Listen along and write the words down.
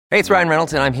Hey, it's Ryan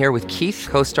Reynolds, and I'm here with Keith,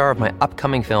 co-star of my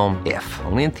upcoming film, If,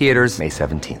 only in theaters May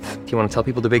 17th. Do you want to tell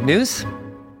people the big news?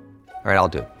 All right, I'll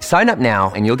do it. Sign up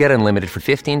now and you'll get unlimited for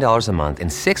 $15 a month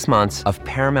and 6 months of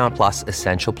Paramount Plus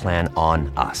Essential Plan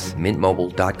on us.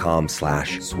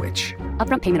 MintMobile.com/switch.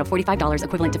 Upfront payment of $45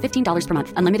 equivalent to $15 per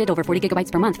month. Unlimited over 40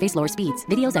 gigabytes per month. Face lower speeds.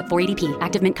 Videos at 480p.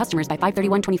 Active Mint customers by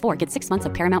 531.24 get 6 months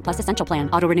of Paramount Plus Essential Plan.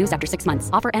 Auto renews after 6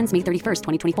 months. Offer ends May 31st,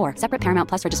 2024. Separate Paramount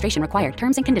Plus registration required.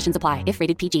 Terms and conditions apply if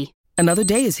rated PG. Another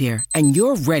day is here, and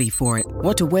you're ready for it.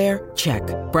 What to wear? Check.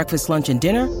 Breakfast, lunch, and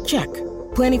dinner? Check.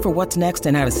 Planning for what's next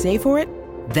and how to save for it?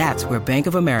 That's where Bank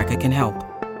of America can help.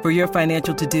 For your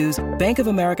financial to-dos, Bank of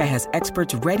America has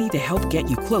experts ready to help get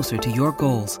you closer to your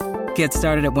goals. Get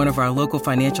started at one of our local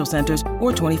financial centers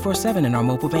or 24/7 in our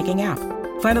mobile banking app.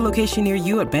 Find a location near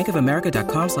you at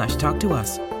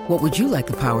bankofamerica.com/talktous. What would you like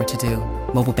the power to do?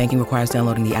 Mobile banking requires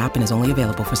downloading the app and is only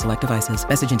available for select devices.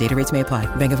 Message and data rates may apply.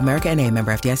 Bank of America N.A.,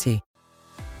 member FDIC.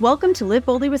 Welcome to Live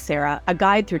Boldly with Sara, a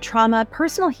guide through trauma,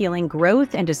 personal healing,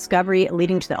 growth, and discovery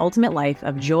leading to the ultimate life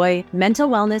of joy, mental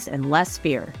wellness, and less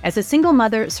fear. As a single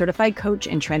mother, certified coach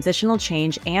in transitional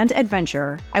change, and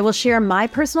adventurer, I will share my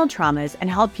personal traumas and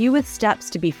help you with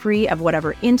steps to be free of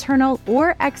whatever internal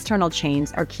or external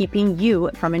chains are keeping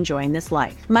you from enjoying this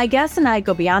life. My guests and I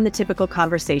go beyond the typical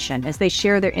conversation as they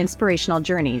share their inspirational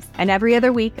journeys. And every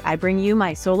other week, I bring you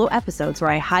my solo episodes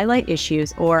where I highlight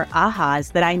issues or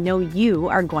ahas that I know you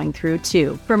are going through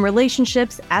too. From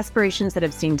relationships, aspirations that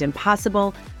have seemed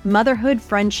impossible, motherhood,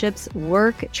 friendships,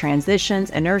 work, transitions,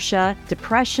 inertia,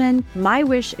 depression, my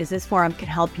wish is this forum can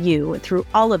help you through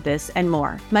all of this and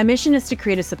more. My mission is to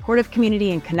create a supportive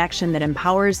community and connection that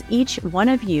empowers each one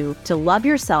of you to love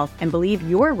yourself and believe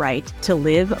you're right to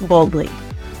live boldly.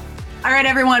 All right,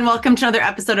 everyone, welcome to another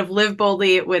episode of Live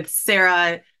Boldly with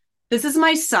Sara. This is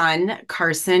my son,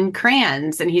 Carson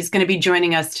Kranz, and he's going to be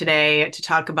joining us today to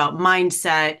talk about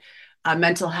mindset,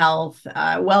 mental health,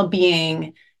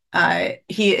 well-being.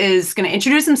 He is going to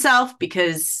introduce himself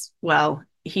because, well,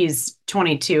 he's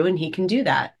 22 and he can do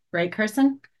that. Right,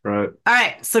 Carson? Right. All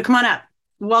right, so come on up.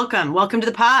 Welcome. Welcome to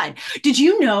the pod. Did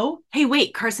you know? Hey,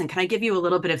 wait, Carson, can I give you a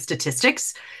little bit of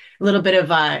statistics? A little bit of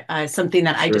something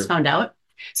that I just found out?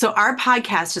 So our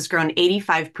podcast has grown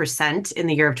 85% in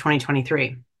the year of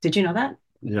 2023. Did you know that?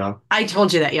 Yeah. I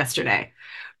told you that yesterday.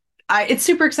 It's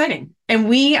super exciting. And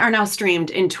we are now streamed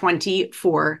in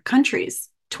 24 countries.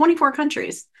 24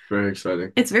 countries. Very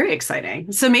exciting. It's very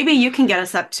exciting. So maybe you can get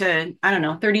us up to,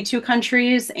 32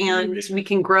 countries and we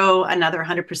can grow another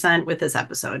 100% with this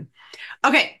episode.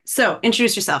 Okay. So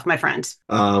introduce yourself, my friend.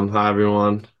 Hi,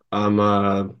 everyone. I'm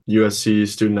a USC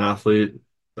student athlete,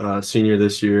 senior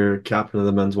this year, captain of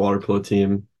the men's water polo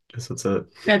team. Guess that's it.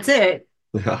 That's it.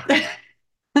 Yeah.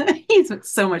 He's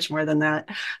so much more than that.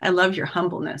 I love your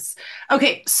humbleness.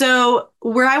 Okay, so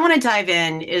where I want to dive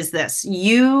in is this.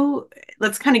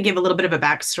 Let's kind of give a little bit of a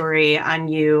backstory on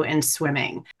you and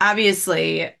swimming.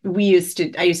 Obviously, I used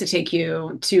to take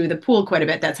you to the pool quite a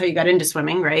bit. That's how you got into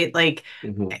swimming, right? Like,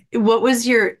 What was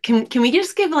can we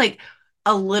just give like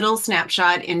a little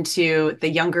snapshot into the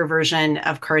younger version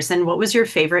of Carson? What was your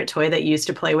favorite toy that you used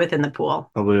to play with in the pool?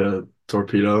 Probably a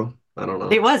torpedo. I don't know.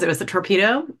 It was the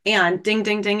torpedo, and ding,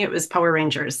 ding, ding, it was Power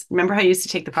Rangers. Remember how you used to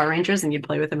take the Power Rangers and you'd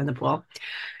play with them in the pool?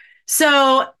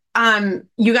 So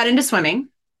you got into swimming,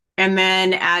 and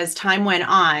then as time went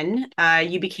on,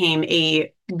 you became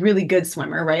a really good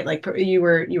swimmer, right? Like you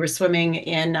were swimming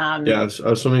in... Yeah, I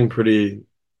was swimming pretty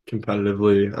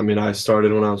competitively. I mean, I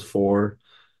started when I was 4,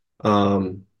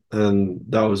 and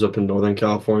that was up in Northern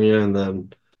California, and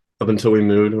then up until we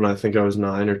moved when I think I was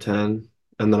 9 or 10.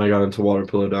 And then I got into water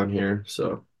polo down here.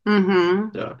 So,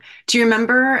 yeah. Do you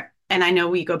remember, and I know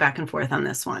we go back and forth on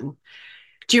this one.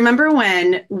 Do you remember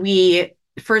when we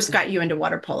first got you into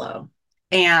water polo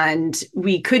and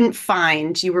we couldn't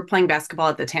find, you were playing basketball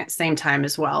at the same time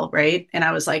as well, right? And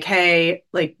I was like, hey,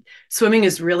 like swimming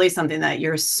is really something that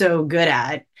you're so good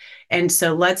at. And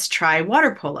so let's try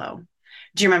water polo.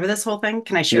 Do you remember this whole thing?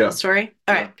 Can I share the story?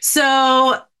 All right.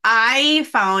 So I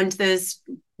found this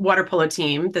water polo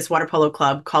team, this water polo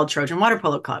club called Trojan Water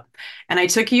Polo Club. And I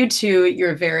took you to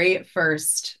your very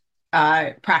first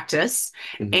practice.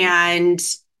 And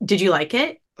did you like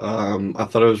it? I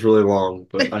thought it was really long,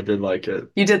 but I did like it.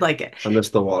 You did like it. I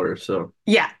missed the water, so.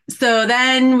 Yeah. So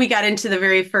then we got into the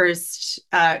very first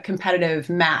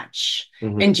competitive match.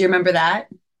 And do you remember that?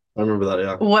 I remember that,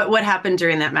 yeah. What happened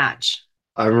during that match?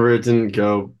 I remember it didn't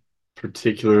go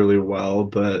particularly well,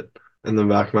 but in the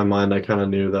back of my mind, I kind of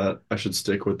knew that I should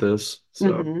stick with this.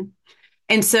 So,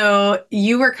 And so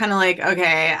you were kind of like,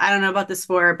 okay, I don't know about this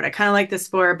sport, but I kind of like this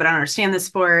sport, but I don't understand this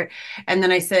sport. And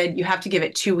then I said, you have to give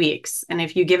it 2 weeks. And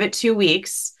if you give it 2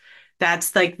 weeks,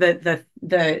 That's like the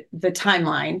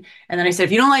timeline. And then I said,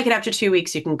 if you don't like it after 2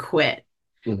 weeks, you can quit.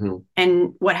 Hmm.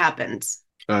 And what happens?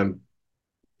 I'm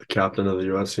the captain of the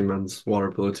USC men's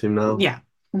water polo team now. Yeah.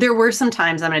 There were some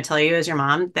times, I'm going to tell you as your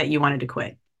mom, that you wanted to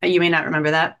quit. You may not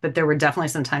remember that, but there were definitely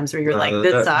some times where you're like,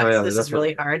 this No, sucks. yeah, This is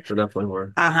really hard. there definitely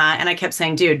were. Uh-huh. And I kept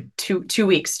saying, dude, 2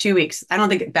 weeks, 2 weeks. I don't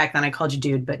think back then I called you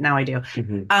dude, but now I do.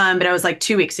 Hmm. But I was like,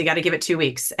 2 weeks, you got to give it 2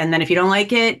 weeks. And then if you don't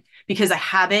like it, because a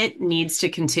habit needs to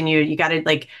continue, you got to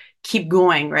like keep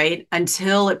going, right?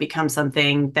 Until it becomes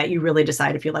something that you really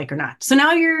decide if you like or not. So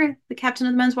now you're the captain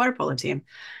of the men's water polo team.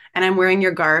 And I'm wearing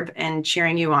your garb and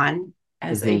cheering you on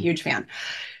as a Hmm. huge fan.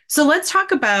 So let's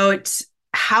talk about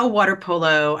how water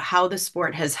polo, how the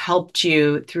sport has helped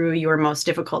you through your most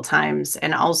difficult times,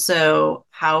 and also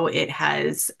how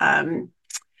has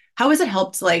it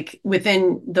helped like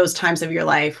within those times of your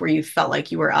life where you felt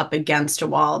like you were up against a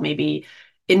wall, maybe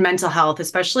in mental health,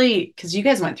 especially because you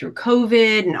guys went through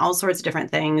COVID and all sorts of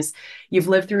different things. You've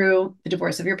lived through the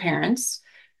divorce of your parents.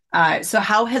 So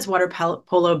how has water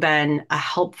polo been a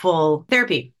helpful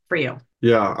therapy for you?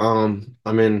 Yeah,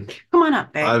 I mean, Come on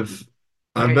up, babe. I've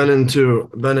I've been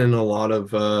in a lot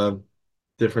of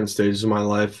different stages of my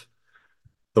life.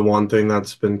 The one thing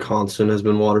that's been constant has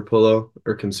been water polo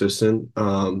or consistent.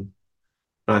 And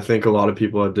I think a lot of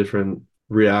people have different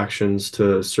reactions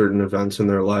to certain events in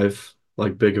their life,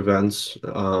 like big events.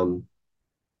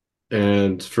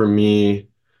 And for me,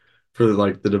 for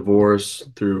like the divorce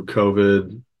through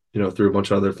COVID, through a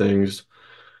bunch of other things,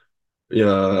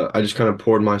 yeah, I just kind of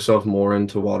poured myself more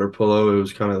into water polo. It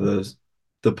was kind of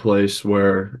the place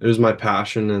where it was my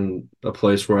passion and a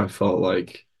place where I felt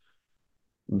like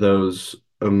those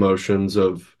emotions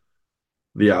of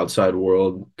the outside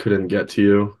world couldn't get to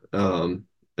you. And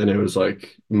it was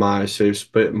like my safe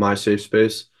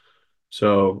space.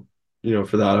 So,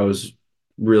 for that, I was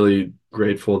really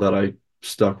grateful that I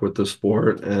stuck with the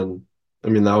sport. And I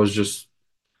mean,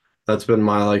 that's been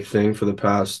my like thing for the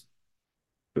past,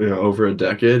 over a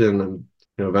decade. And then,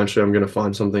 eventually I'm going to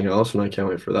find something else and I can't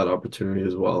wait for that opportunity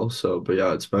as well. So, but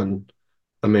yeah, it's been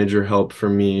a major help for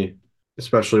me,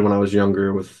 especially when I was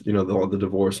younger with, the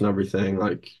divorce and everything.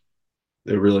 Like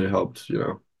it really helped.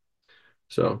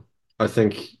 So I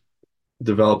think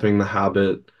developing the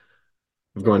habit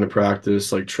of going to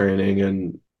practice, like training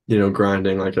and,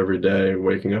 grinding like every day,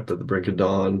 waking up at the brink of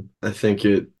dawn, I think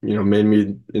it, made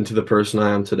me into the person I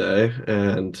am today.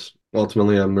 And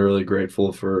ultimately, I'm really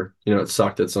grateful for, it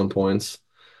sucked at some points.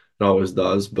 It always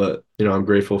does, but, I'm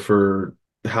grateful for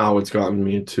how it's gotten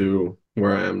me to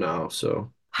where I am now.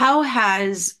 So, How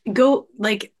has go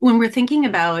like when we're thinking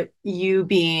about you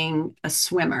being a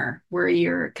swimmer where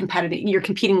you're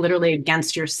competing literally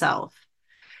against yourself,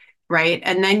 right?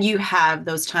 And then you have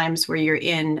those times where you're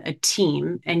in a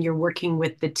team and you're working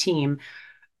with the team.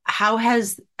 How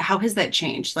has that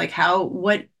changed? Like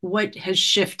what has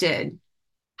shifted?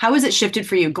 How has it shifted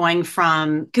for you going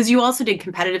from, because you also did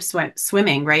competitive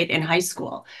swimming, right, in high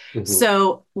school. mhm.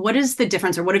 So what is the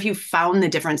difference, or what have you found the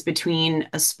difference between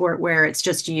a sport where it's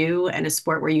just you and a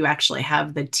sport where you actually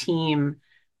have the team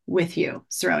with you,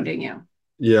 surrounding you?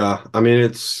 Yeah, I mean,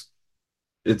 it's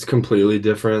completely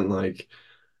different. Like,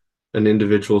 an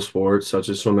individual sport such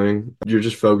as swimming, you're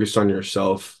just focused on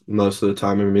yourself most of the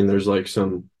time. I mean, there's like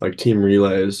some like team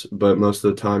relays, but most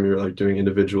of the time you're like doing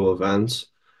individual events.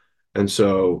 And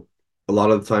so a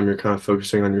lot of the time you're kind of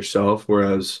focusing on yourself,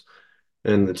 whereas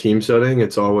in the team setting,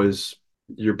 it's always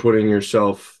you're putting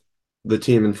the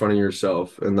team in front of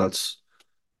yourself, and that's,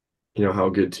 how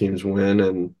good teams win.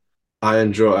 And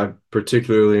I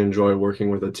particularly enjoy working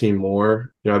with a team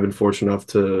more. I've been fortunate enough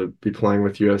to be playing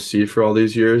with USC for all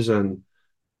these years, and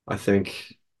I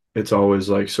think it's always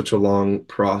like such a long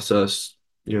process,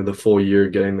 the full year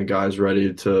getting the guys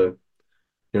ready to,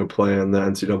 play in the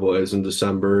NCAAs in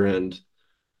December. And,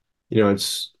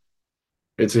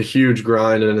 it's a huge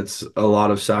grind and it's a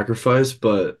lot of sacrifice,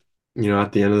 but,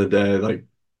 at the end of the day, like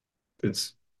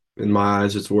it's in my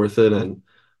eyes, it's worth it. And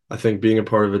I think being a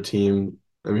part of a team,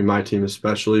 I mean, my team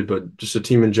especially, but just a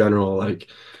team in general, like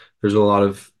there's a lot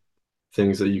of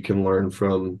things that you can learn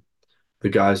from the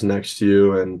guys next to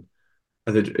you. And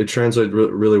I think it translates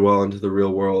really well into the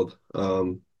real world,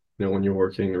 when you're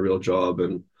working a real job.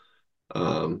 And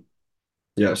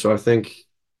yeah, so I think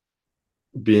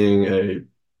being a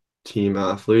team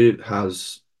athlete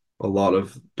has a lot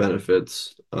of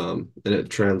benefits, and it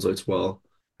translates well.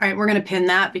 All right, we're going to pin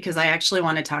that because I actually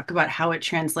want to talk about how it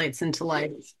translates into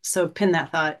life. So pin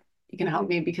that thought. You can help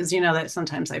me because you know that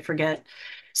sometimes I forget.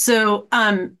 So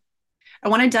I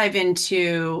want to dive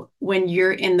into when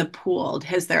you're in the pool.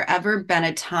 Has there ever been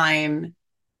a time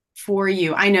for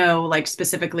you? I know, like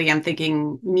specifically, I'm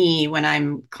thinking me when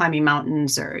I'm climbing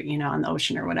mountains or, on the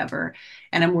ocean or whatever,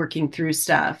 and I'm working through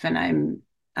stuff and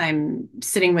I'm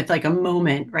sitting with like a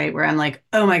moment, right, where I'm like,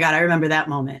 oh my God, I remember that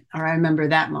moment, or I remember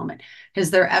that moment. Has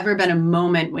there ever been a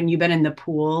moment when you've been in the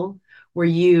pool where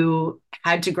you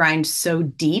had to grind so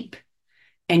deep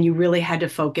and you really had to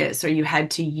focus, or you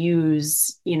had to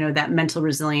use, that mental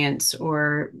resilience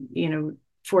or,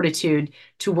 fortitude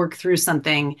to work through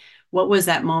something? What was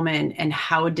that moment, and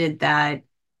how did that,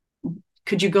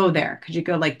 could you go there? Could you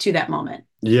go like to that moment?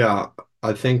 Yeah,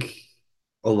 I think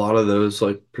a lot of those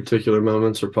like particular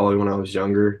moments are probably when I was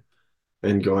younger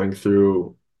and going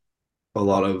through a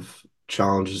lot of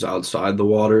challenges outside the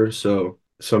water. So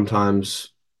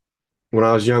sometimes when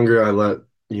I was younger, I let,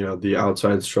 the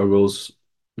outside struggles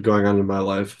going on in my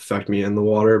life affect me in the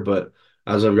water. But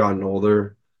as I've gotten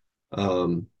older,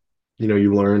 um,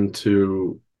 you learn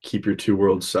to keep your two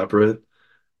worlds separate.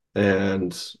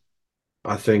 And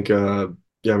I think,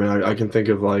 yeah, I mean, I can think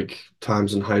of like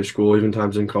times in high school, even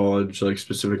times in college, like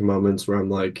specific moments where I'm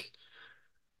like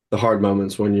the hard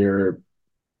moments when you're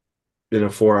in a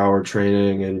 4 hour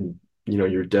training and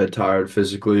you're dead tired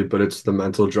physically, but it's the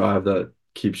mental drive that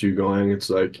keeps you going. It's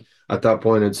like at that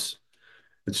point it's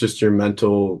just your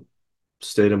mental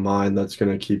state of mind that's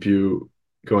going to keep you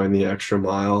going the extra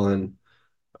mile. And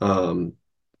um,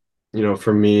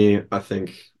 for me, I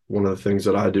think one of the things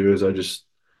that I do is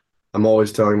I'm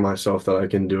always telling myself that I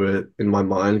can do it in my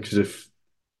mind, because if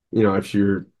you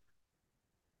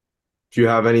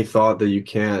have any thought that you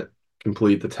can't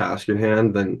complete the task at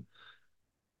hand, then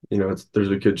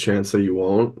there's a good chance that you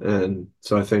won't. And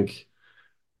so I think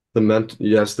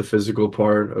yes, the physical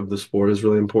part of the sport is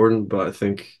really important, but I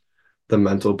think the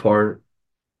mental part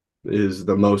is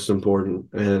the most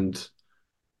important. And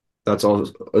that's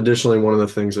also additionally one of the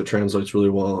things that translates really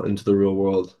well into the real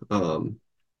world,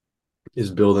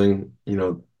 is building,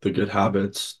 the good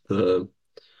habits, the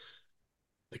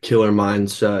killer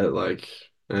mindset, like,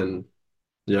 and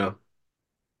yeah,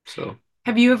 so.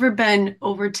 Have you ever been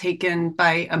overtaken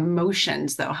by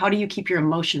emotions, though? How do you keep your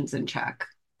emotions in check?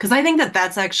 Because I think that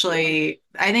that's actually,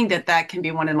 I think that that can be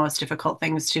one of the most difficult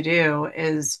things to do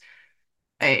is,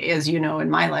 as you know, in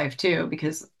my life too,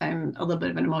 because I'm a little bit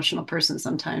of an emotional person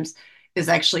sometimes, is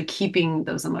actually keeping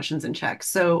those emotions in check.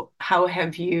 So how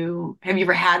have you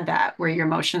ever had that where your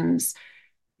emotions,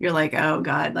 you're like, oh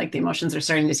God, like the emotions are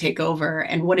starting to take over?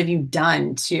 And what have you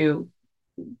done to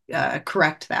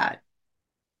correct that?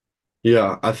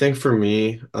 Yeah, I think for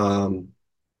me, I'm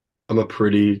a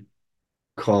pretty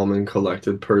calm and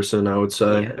collected person, I would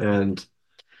say. Yeah. And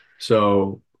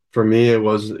so for me, it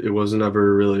wasn't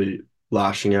ever really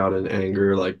lashing out in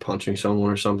anger, like punching someone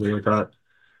or something like that.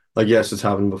 Like, yes, it's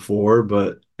happened before,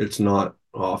 but it's not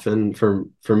often. For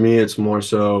me, it's more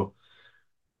so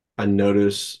I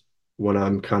notice when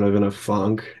I'm kind of in a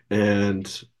funk,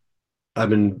 and I've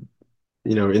been,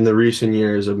 in the recent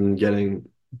years, I've been getting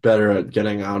better at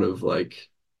getting out of like,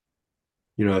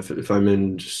 if I'm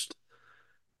in just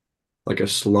like a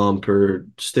slump or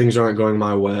just things aren't going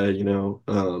my way,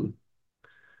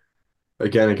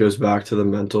 again, it goes back to the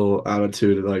mental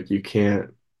attitude. Like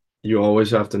you always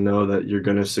have to know that you're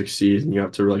going to succeed, and you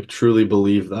have to like truly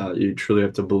believe that. You truly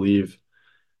have to believe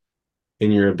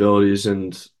in your abilities.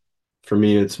 And for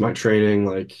me, it's my training.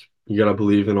 Like you got to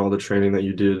believe in all the training that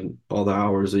you did, all the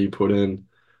hours that you put in,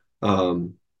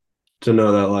 um, to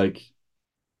know that like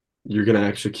you're going to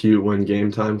execute when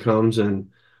game time comes.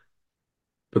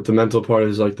 But the mental part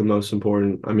is like the most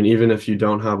important. I mean, even if you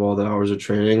don't have all the hours of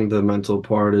training, the mental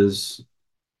part is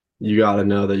you got to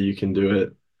know that you can do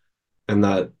it. And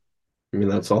that, I mean,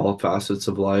 that's all facets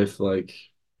of life. Like,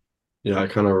 yeah, I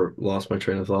kind of lost my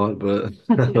train of thought, but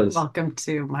that was, Welcome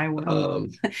to my world.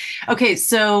 um, Okay,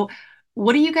 so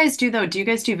what do you guys do though? Do you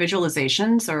guys do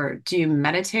visualizations, or do you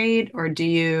meditate, or do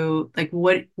you like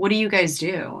what do you guys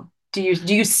do? Do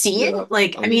you see yeah, it?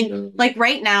 Like I I mean, mean, like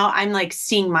right now I'm like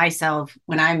seeing myself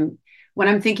when I'm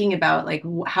thinking about like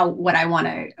how what I want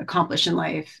to accomplish in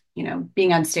life,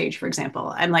 being on stage, for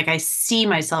example. I'm like I see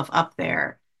myself up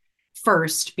there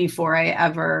first before I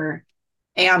ever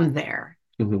am there.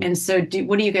 mhm. And so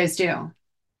what do you guys do?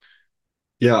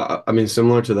 Yeah, I mean,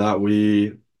 similar to that,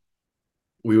 we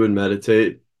would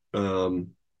meditate, um,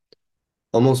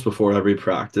 almost before every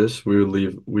practice. We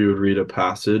would read a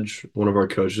passage. One of our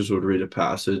coaches would read a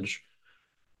passage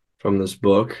from this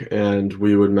book, and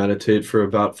we would meditate for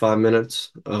about 5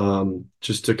 minutes,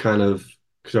 just to kind of,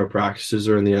 because our practices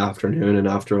are in the afternoon and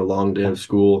after a long day of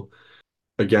school.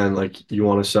 Again, like you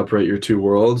want to separate your two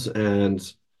worlds, and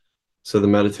so the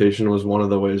meditation was one of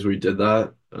the ways we did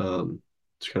that.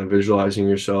 Just kind of visualizing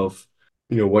yourself,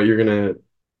 what you're gonna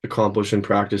accomplish in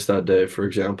practice that day, for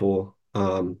example,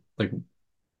 like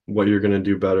what you're going to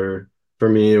do better. For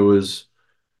me, it was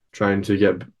trying to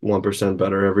get 1%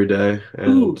 better every day,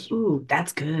 Ooh,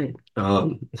 that's good.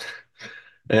 um,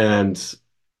 and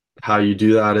how you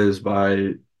do that is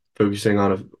by focusing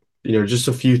on just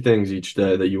a few things each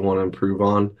day that you want to improve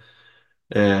on.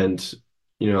 And,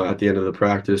 at the end of the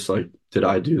practice, like, did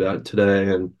I do that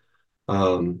today?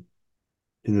 Um,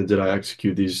 did I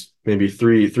execute these maybe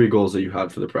three goals that you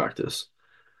had for the practice?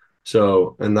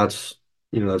 So, and that's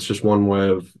just one way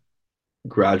of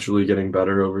gradually getting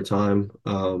better over time.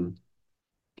 And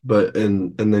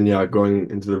then yeah, going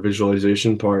into the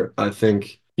visualization part, I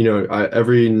think,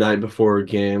 every night before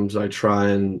games, I try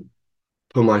and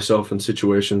put myself in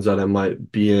situations that I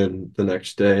might be in the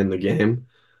next day in the game.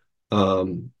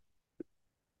 Um,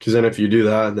 because then if you do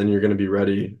that, then you're going to be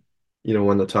ready,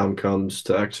 when the time comes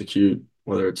to execute,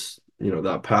 whether it's,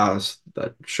 that pass,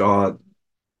 that shot,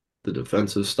 the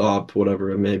defensive stop,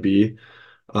 whatever it may be.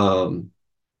 Um,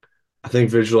 I think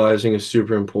visualizing is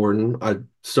super important. I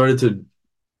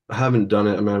haven't done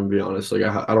it. I'm gonna be honest. Like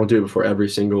I don't do it before every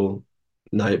single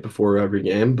night before every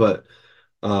game, but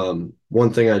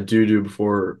one thing I do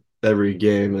before every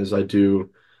game is I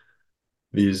do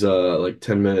these like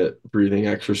 10-minute breathing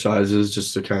exercises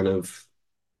just to kind of,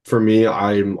 for me,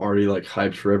 I'm already like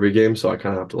hyped for every game, so I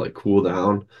kind of have to like cool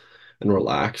down and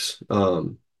relax.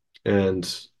 And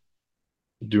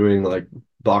doing like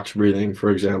box breathing, for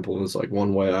example, is like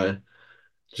one way I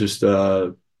just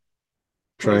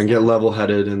What try is and get that?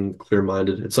 level-headed and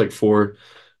clear-minded. It's like 4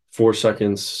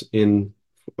 seconds in,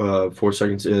 4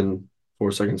 seconds in,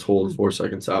 4 seconds hold, 4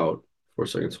 seconds out, 4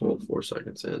 seconds hold, 4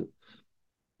 seconds in.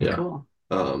 Yeah. Cool.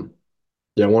 Um,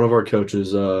 yeah, one of our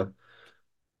coaches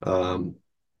um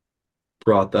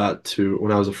brought that to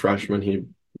when I was a freshman. He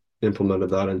implemented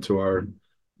that into our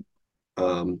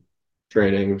um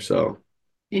training. So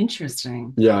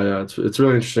Interesting. yeah, it's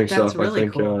really interesting That's stuff. I really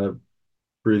think cool.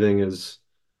 breathing is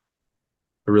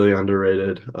a really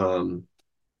underrated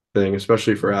thing,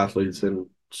 especially for athletes and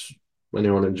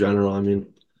anyone in general. I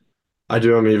mean, I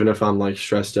do them even if I'm like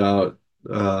stressed out.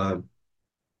 Uh,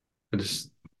 I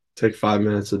just take 5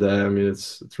 minutes a day. I mean,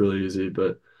 it's really easy,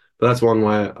 but that's one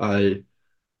way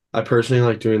I personally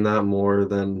like doing that more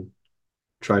than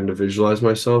trying to visualize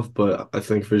myself. But I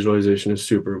think visualization is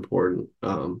super important.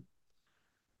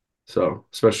 So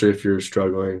especially if you're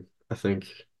struggling, I think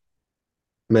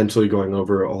mentally going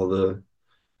over all the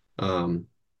um,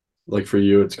 like for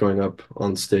you, it's going up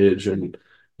on stage and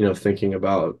thinking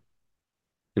about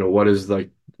what is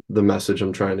like the message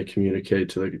I'm trying to communicate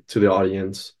to the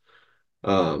audience.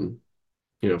 Um,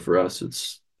 for us,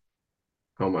 it's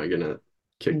how am I gonna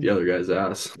kick the other guy's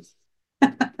ass?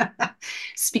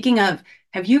 Speaking of,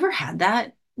 have you ever had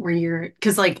that where you're,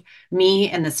 because like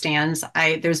me in the stands,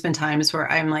 there's been times where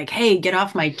I'm like, hey, get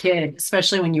off my kid,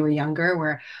 especially when you were younger,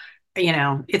 where,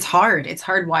 it's hard. It's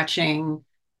hard watching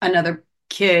another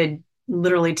kid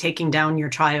literally taking down your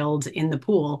child in the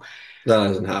pool. That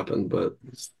hasn't happened, but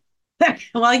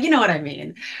Well, you know what I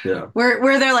mean. yeah.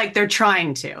 Where they're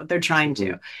trying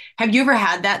to. Have you ever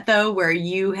had that though, where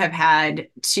you have had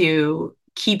to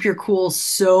keep your cool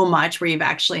so much where you've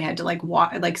actually had to like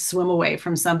walk, like swim away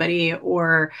from somebody,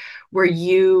 or where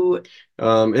you,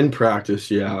 In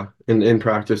practice, yeah. In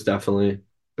practice, definitely.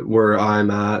 Where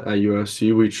I'm at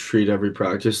USC, we treat every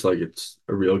practice like it's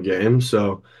a real game.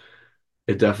 So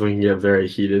it definitely can get very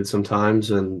heated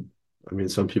sometimes. And I mean,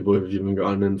 some people have even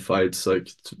gotten in fights. Like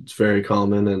it's very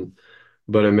common,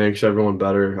 but it makes everyone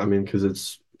better. I mean, because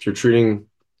if you're treating,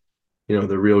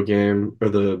 the real game or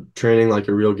the training like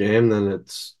a real game, then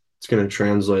it's going to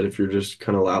translate. If you're just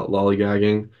kind of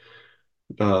lollygagging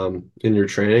in your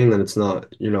training, then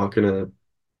you're not going to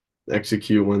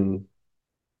execute when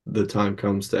the time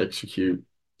comes to execute.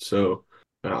 So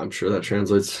I'm sure that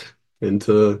translates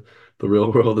into the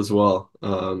real world as well.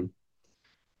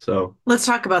 So let's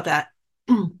talk about that.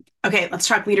 Okay, let's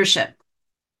talk leadership.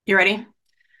 You ready?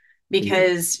 mhm,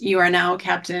 Because you are now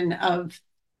captain of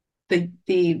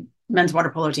the men's water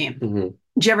polo team. mhm.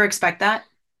 Did you ever expect that?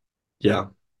 Yeah,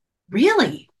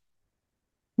 Really?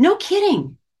 No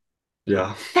kidding.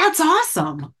 yeah, That's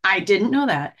awesome. I didn't know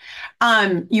that.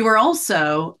 You were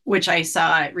also, which I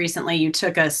saw recently, you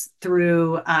took us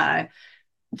through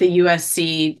the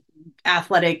USC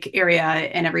athletic area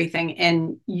and everything,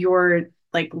 and your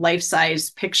like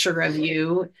life-size picture of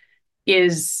you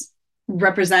is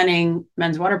representing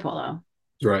men's water polo.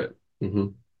 right. hmm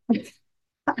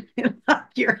I love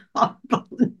your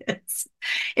humbleness.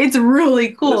 It's really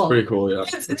It's cool. pretty cool. Yeah.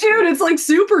 Dude, it's like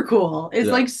super cool. It's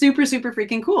Yeah. like super, super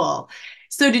freaking cool.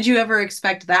 So did you ever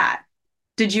expect that?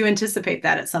 Did you anticipate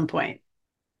that at some point?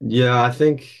 Yeah, I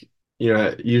think,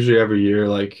 usually every year,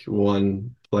 like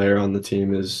one player on the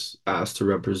team is asked to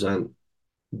represent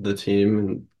the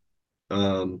team.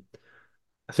 And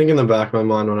I think in the back of my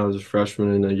mind when I was a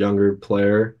freshman and a younger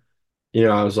player,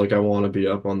 I was like, I want to be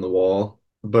up on the wall.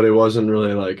 But it wasn't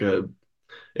like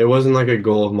a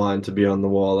goal of mine to be on the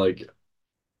wall. Like,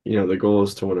 the goal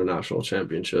is to win a national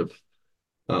championship.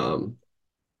 Um,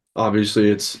 Obviously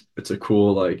it's a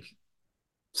cool like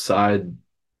side,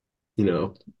 you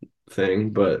know,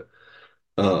 thing, but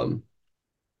um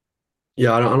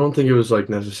yeah, I don't think it was like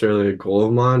necessarily a goal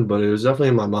of mine, but it was definitely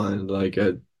in my mind. Like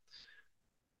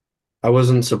I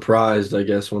wasn't surprised, I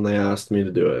guess, when they asked me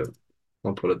to do it.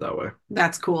 I'll put it that way.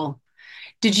 That's cool.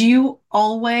 Did you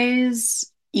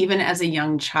always, even as a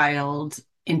young child,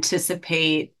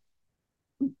 anticipate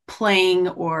playing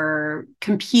or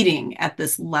competing at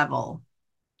this level?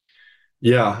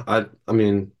 Yeah, I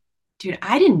mean, Dude,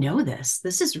 I didn't know this.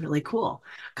 This is really cool.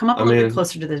 Come up a I little bit mean,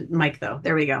 closer to the mic, though.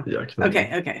 There we go. yeah, I can hear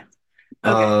Okay, you. okay,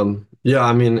 okay. Yeah,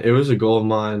 I mean, it was a goal of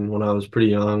mine when I was pretty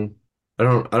young.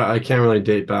 I can't really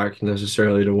date back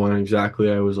necessarily to when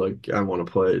exactly I was like, I want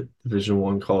to play Division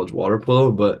 1 college water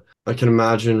polo, but I can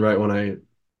imagine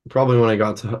probably when I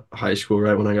got to high school,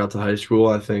 right when I got to high school,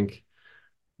 I think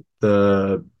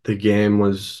the game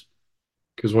was,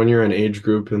 because when you're an age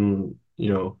group in,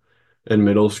 in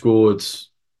middle school,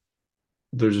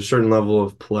 there's a certain level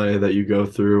of play that you go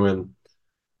through, and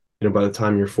by the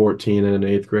time you're 14 and in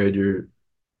eighth grade,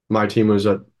 my team was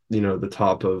at, the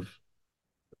top of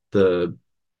the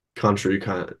country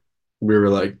kind of. We were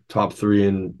like top three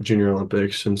in junior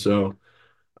Olympics. And so,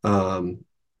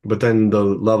 but then the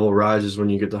level rises when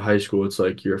you get to high school. It's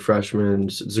like you're a freshman.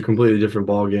 It's a completely different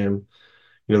ball game.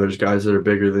 There's guys that are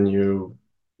bigger than you,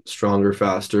 stronger,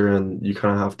 faster, and you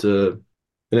kind of have to,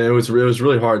 and it was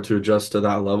really hard to adjust to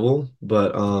that level.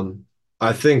 But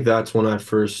I think that's when I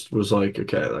first was like,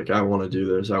 okay, like I want to do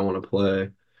this. I want to play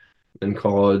in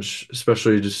college,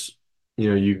 especially just,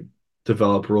 you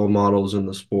develop role models in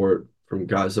the sport from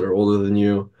guys that are older than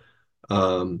you,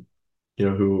 um,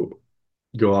 who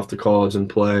go off to college and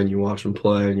play, and you watch them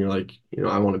play and you're like,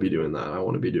 I want to be doing that. I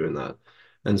want to be doing that.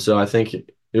 And so I think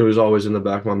it was always in the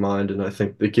back of my mind. And I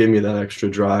think it gave me that extra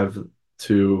drive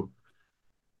to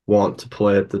want to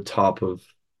play at the top of,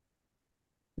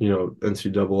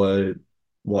 NCAA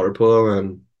water polo,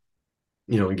 and,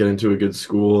 get into a good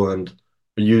school and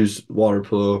use water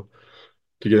polo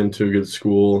to get into a good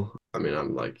school. I mean,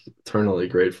 I'm like eternally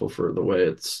grateful for the way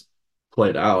it's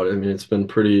played out. I mean, it's been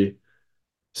pretty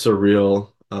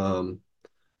surreal.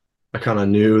 I kind of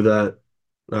knew that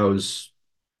I was,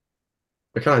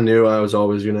 I kind of knew I was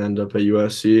always going to end up at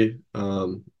USC.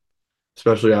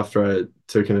 Especially after I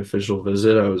took an official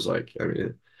visit, I was like, I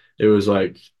mean, it was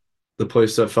like the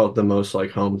place that felt the most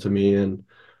like home to me, and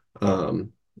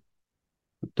um,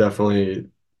 definitely,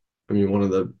 I mean, one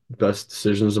of the best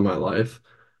decisions of my life.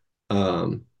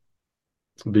 Um,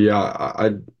 but yeah,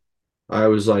 I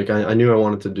was like, I knew I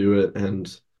wanted to do it. And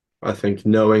I think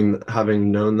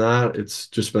having known that, it's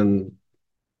just been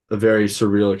a very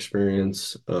surreal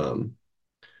experience,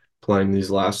 playing these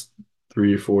last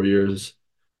 3 or 4 years,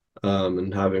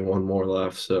 and having one more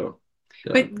left. So,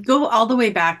 yeah. But go all the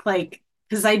way back, like,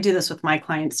 because I do this with my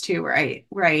clients too, where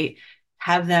I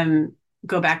have them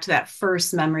go back to that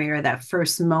first memory or that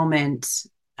first moment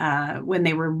when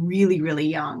they were really, really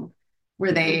young,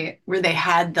 where they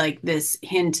had like this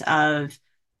hint of,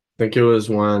 I think it was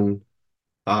when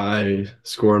I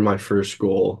scored my first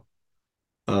goal.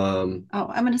 oh,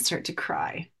 I'm gonna start to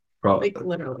cry, Pro like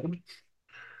literally.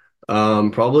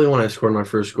 Probably when I scored my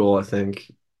first goal, I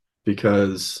think,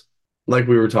 because like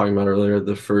we were talking about earlier,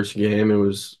 the first game, it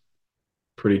was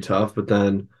pretty tough, but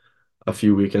then a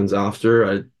few weekends after,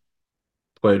 I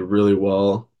played really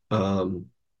well,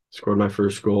 scored my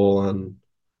first goal, and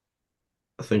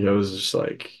I think I was just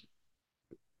like,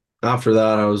 after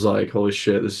that, I was like, holy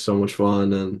shit, this is so much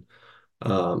fun. And,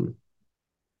 um,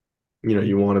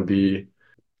 you want to be,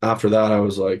 after that, I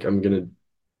was like, I'm gonna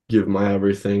give my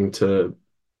everything to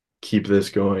keep this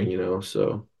going,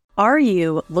 so. Are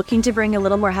you looking to bring a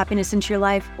little more happiness into your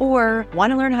life, or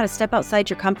want to learn how to step outside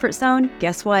your comfort zone?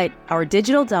 Guess what? Our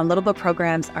digital downloadable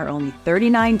programs are only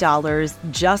 $39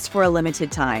 just for a limited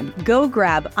time. Go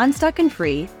grab Unstuck and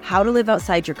Free, How to Live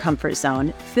Outside Your Comfort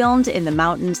Zone, filmed in the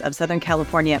mountains of Southern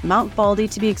California, Mount Baldy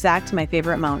to be exact, my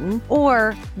favorite mountain,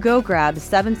 or go grab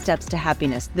 7 Steps to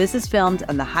Happiness. This is filmed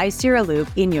on the High Sierra Loop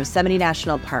in Yosemite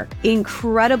National Park.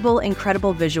 Incredible,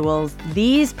 incredible visuals.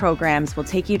 These programs will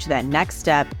take you to that next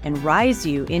step and and rise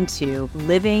you into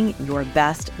living your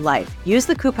best life. Use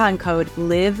the coupon code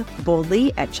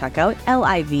LIVEBOLDLY at checkout,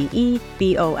 LIVEBOLDLY.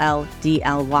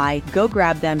 Go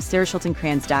grab them,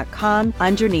 SarahSchultencrans.com,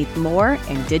 underneath more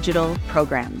and digital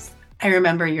programs. I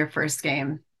remember your first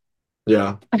game.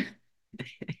 Yeah.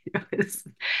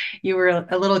 You were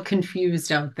a little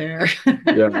confused out there.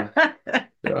 Yeah.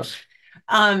 Yeah.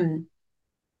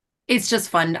 It's just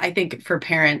fun, I think, for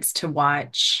parents to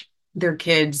watch their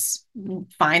kids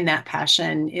find that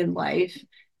passion in life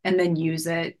and then use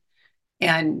it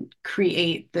and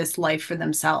create this life for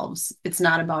themselves. It's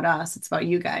not about us, it's about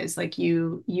you guys. Like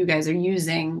you guys are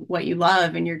using what you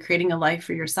love and you're creating a life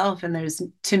for yourself. And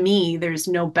to me, there's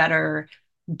no better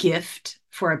gift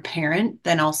for a parent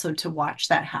than also to watch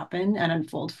that happen and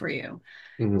unfold for you.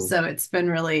 Mm-hmm. So it's been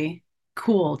really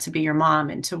cool to be your mom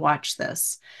and to watch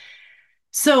this.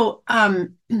 So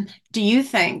do you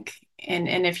think,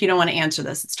 and if you don't want to answer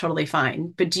this, it's totally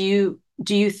fine, but do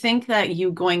you think that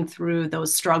you going through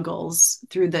those struggles,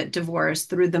 through the divorce,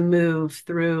 through the move,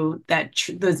 through that,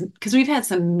 because we've had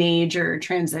some major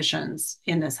transitions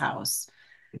in this house,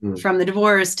 from the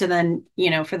divorce to then,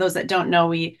 for those that don't know,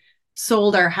 we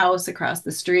sold our house across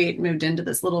the street, moved into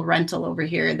this little rental over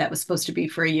here that was supposed to be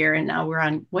for a year. And now we're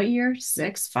on what year?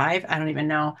 6, 5? I don't even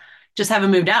know. Just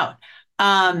haven't moved out.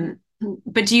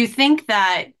 But do you think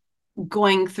that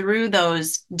going through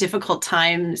those difficult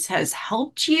times has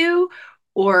helped you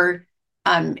or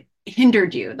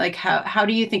hindered you? Like how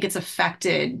do you think it's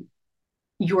affected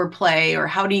your play, or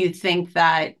how do you think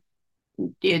that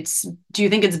do you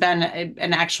think it's been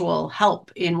an actual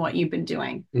help in what you've been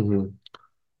doing? Mm-hmm.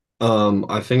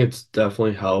 I think it's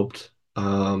definitely helped.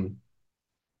 I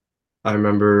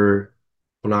remember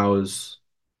when I was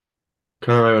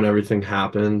kind of right when everything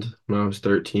happened, when I was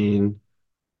 13,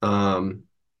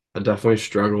 I definitely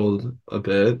struggled a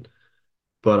bit,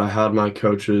 but I had my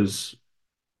coaches,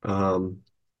 um,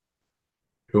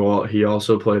 he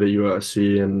also played at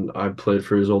USC, and I played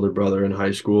for his older brother in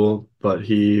high school, but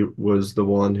he was the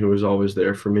one who was always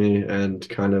there for me and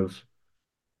kind of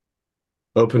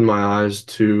opened my eyes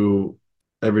to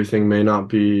everything may not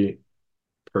be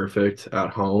perfect at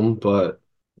home, but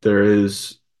there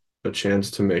is a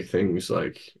chance to make things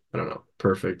like, I don't know,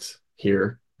 perfect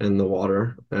here in the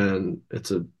water. And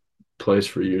it's a place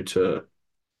for you to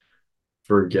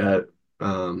forget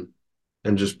and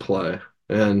just play.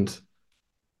 And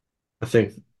I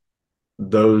think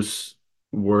those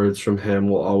words from him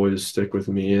will always stick with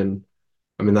me. And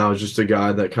I mean, that was just a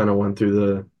guy that kind of went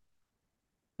through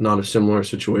not a similar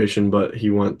situation, but he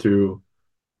went through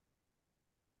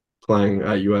playing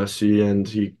at USC and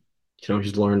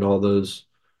he's learned all those.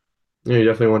 He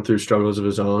definitely went through struggles of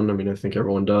his own. I mean, I think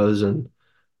everyone does. And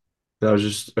that was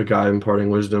just a guy imparting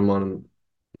wisdom on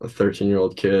a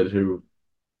 13-year-old kid who,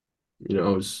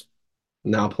 is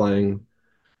now playing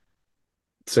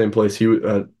the same place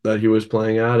that he was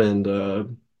playing at.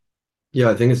 And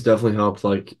yeah, I think it's definitely helped.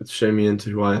 Like, it's shaped me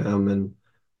into who I am. And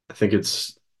I think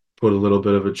it's put a little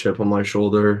bit of a chip on my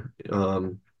shoulder,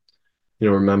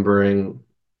 remembering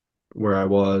where I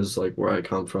was, like where I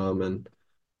come from, and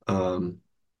um,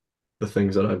 the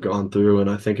things that I've gone through. And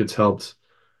I think it's helped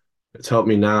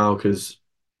me now you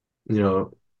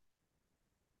know,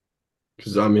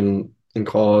 because I mean, in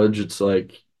college, it's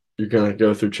like you're gonna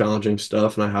go through challenging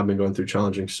stuff, and I have been going through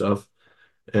challenging stuff,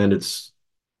 and it's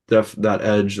that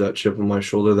edge, that chip on my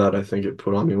shoulder that I think it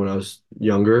put on me when I was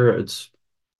younger. It's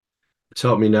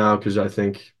helped me now because I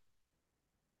think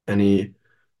any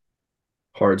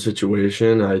hard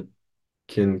situation, I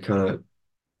can kind of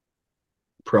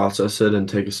process it and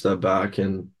take a step back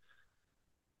and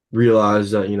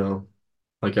realize that,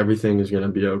 like everything is gonna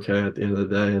be okay at the end of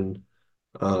the day. And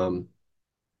um,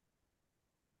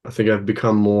 I think I've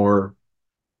become more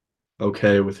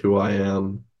okay with who I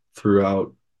am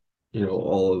throughout,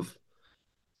 all of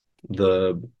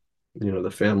the,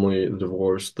 the family, the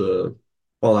divorce,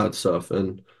 all that stuff,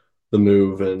 and the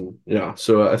move. And yeah,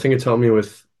 so I think it's helped me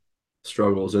with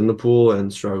struggles in the pool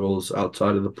and struggles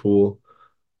outside of the pool.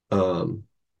 Um,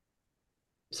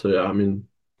 so yeah, I mean,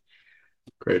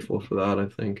 grateful for that, I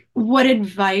think.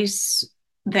 What's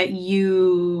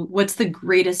the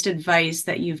greatest advice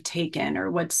that you've taken,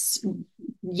 or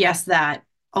yes, that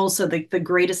also the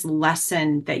greatest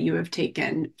lesson that you have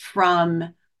taken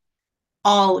from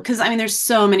because I mean, there's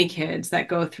so many kids that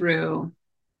go through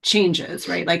changes,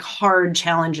 right? Like hard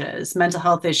challenges, mental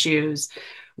health issues,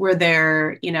 where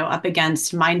they're, up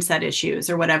against mindset issues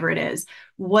or whatever it is.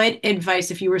 What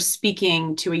advice, if you were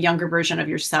speaking to a younger version of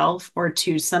yourself or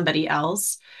to somebody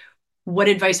else, what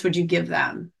advice would you give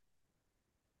them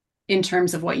in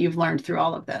terms of what you've learned through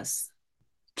all of this?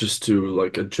 Just to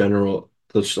like a general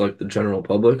Just like the general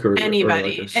public or like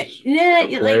Anybody.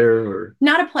 a Like player or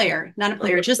not a player,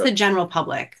 just okay. the general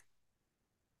public.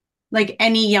 Like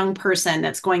any young person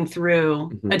that's going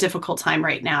through Mhm. a difficult time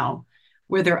right now,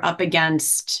 where they're up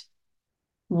against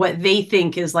what they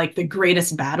think is like the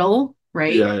greatest battle,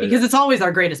 right? Yeah, yeah, Because it's always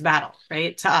our greatest battle,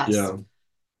 right? To us. yeah.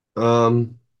 Yeah.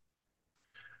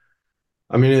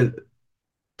 I mean,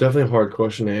 definitely a hard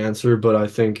question to answer, but I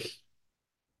think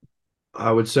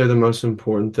I would say the most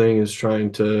important thing is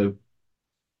trying to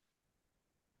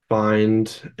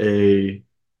find a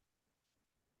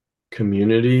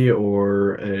community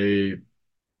or a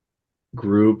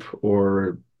group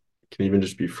or can even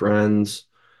just be friends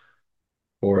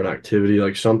or an activity,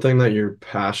 like something that you're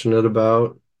passionate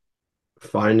about,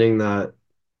 finding that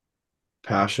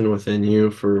passion within you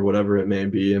for whatever it may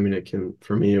be. I mean, it can,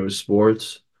 for me, it was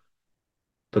sports,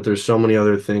 but there's so many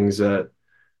other things that,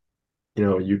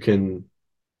 you can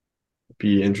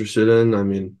be interested in. I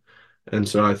mean, and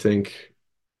so I think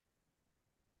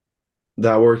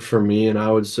that worked for me. And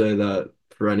I would say that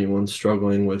for anyone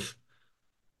struggling with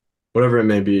whatever it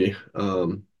may be,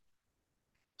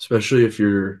 especially if if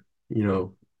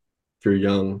you're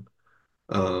young,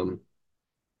 um,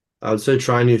 I would say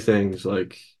try new things,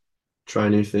 like try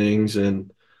new things.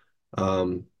 And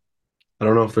um, I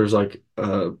don't know if there's like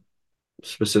a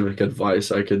specific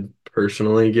advice I could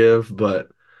personally give,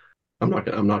 but I'm not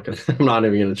even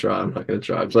gonna try. I'm not gonna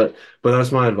try. But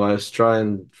that's my advice. Try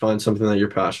and find something that you're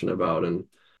passionate about and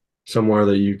somewhere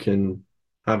that you can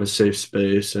have a safe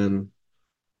space and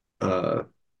uh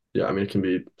yeah, I mean it can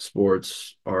be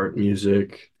sports, art,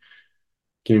 music,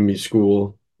 it can even be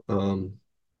school. Um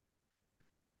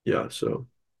yeah, so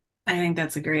I think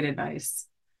that's a great advice.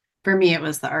 For me, it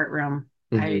was the art room.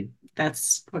 I mhm.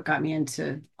 That's what got me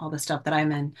into all the stuff that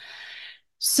I'm in.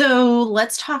 So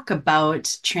let's talk about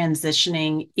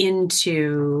transitioning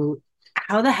into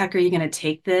how the heck are you going to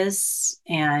take this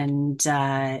and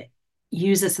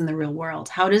use this in the real world?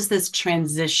 How does this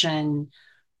transition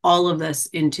all of this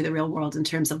into the real world in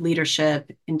terms of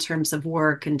leadership, in terms of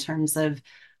work, in terms of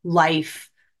life,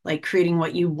 like creating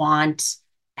what you want,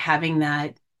 having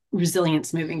that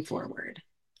resilience moving forward?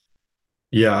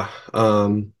 Yeah.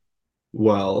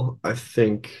 Well, I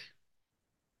think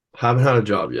haven't had a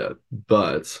job yet,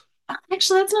 but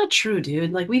Actually, that's not true,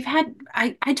 dude. Like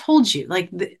I told you,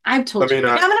 I've I told you, mean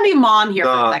like I'm gonna be mom here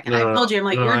for a no, second. I've no, told you, I'm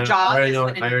like, no, your job is I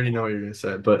gonna, already know what you're gonna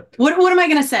say, but what am I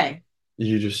gonna say?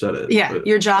 you just said it. Yeah, But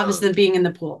your job is the being in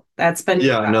the pool. That's been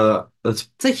your yeah, job. no, that's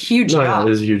It's a huge no, yeah, it job.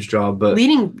 is a huge job, but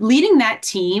Leading that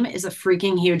team is a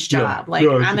freaking huge no, job. Like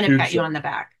no, it's I'm a gonna huge pat you job. on the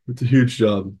back. It's a huge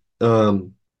job.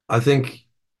 I think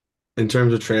in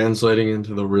terms of translating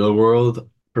into the real world,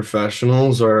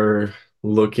 professionals are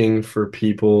looking for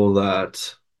people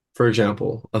that, for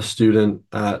example, a student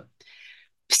at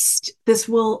Psst, this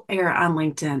will air on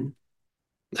LinkedIn.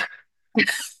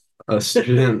 a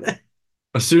student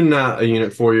a student at a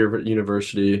unit 4-year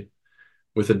university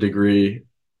with a degree,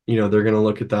 they're gonna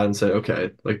look at that and say,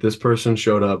 okay, like this person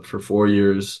showed up for 4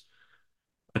 years,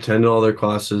 attended all their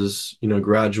classes,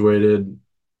 graduated,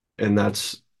 and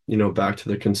that's, back to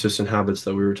the consistent habits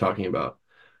that we were talking about.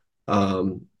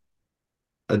 Um,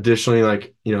 Additionally,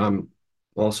 like, I'm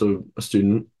also a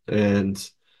student, and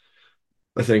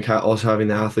I think also having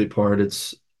the athlete part,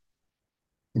 it's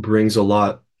brings a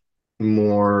lot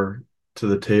more to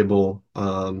the table,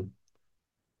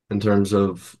 in terms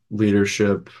of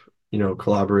leadership,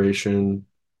 collaboration,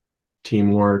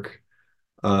 teamwork,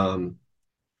 um,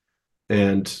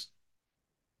 and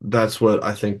that's what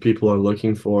I think people are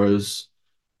looking for is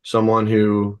someone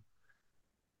who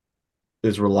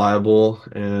is reliable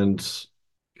and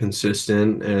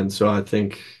consistent. And so I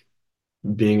think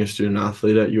being a student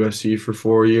athlete at USC for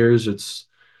 4 years,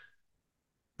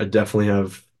 I definitely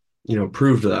have,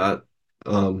 proved that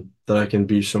that I can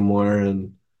be somewhere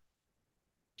and,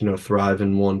 thrive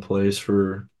in one place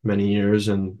for many years.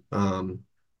 And at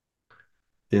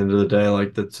the end of the day,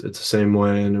 like it's the same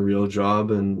way in a real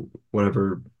job and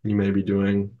whatever you may be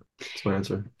doing. That's my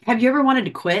answer. Have you ever wanted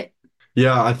to quit?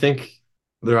 Yeah, I think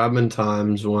there have been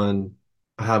times when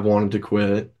I have wanted to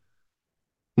quit,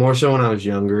 more so when I was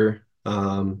younger.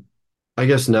 I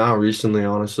guess now recently,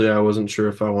 honestly, I wasn't sure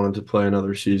if I wanted to play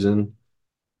another season,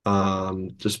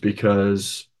 just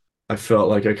because I felt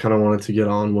like I kind of wanted to get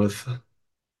on with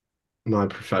my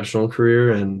professional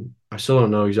career, and I still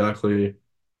don't know exactly if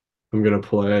I'm gonna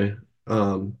play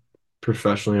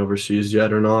professionally overseas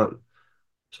yet or not.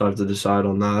 So I have to decide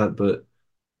on that. But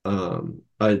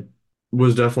I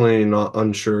was definitely not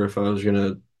unsure if I was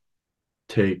gonna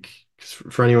take. 'Cause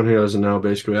for anyone who doesn't know,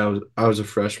 basically I was a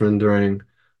freshman during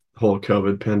the whole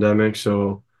COVID pandemic,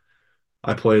 so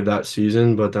I played that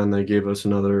season, but then they gave us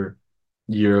another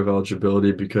year of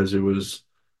eligibility because it was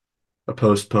a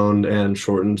postponed and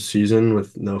shortened season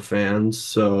with no fans.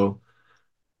 So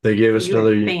they gave us You had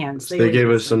another fans. so They they were gave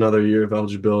us decent. another year of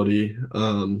eligibility,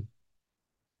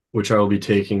 which I will be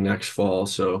taking next fall.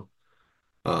 So,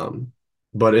 um,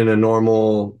 but in a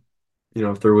normal,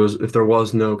 if there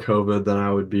was no COVID, then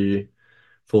I would be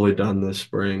fully done this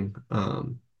spring.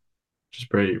 Which is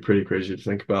pretty crazy to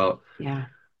think about. Yeah.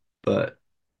 But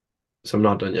so I'm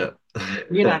not done yet.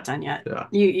 You're not done yet. Yeah.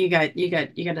 You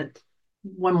got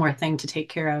one more thing to take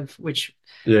care of, which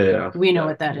Yeah, yeah. we know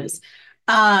what that is.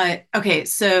 Okay,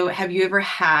 so have you ever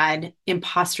had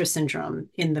imposter syndrome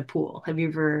in the pool? Have you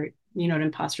ever, you know what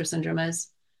imposter syndrome is?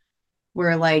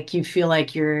 Where like you feel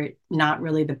like you're not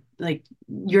really the like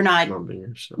you're not Not being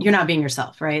yourself. you're not being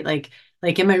yourself, right? Like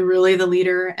am I really the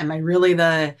leader? Am I really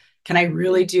the can I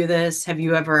really do this?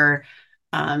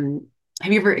 Um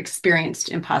have you ever experienced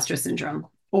imposter syndrome?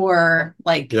 Or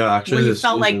like Yeah, actually this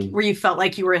season. where you felt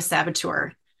like you were a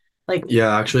saboteur? Like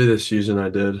Yeah, actually this season I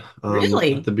did. At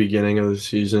really? the beginning of the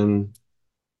season,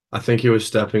 I think he was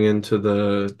stepping into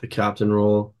the captain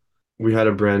role. We had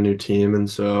a brand new team, and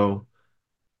so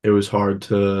it was hard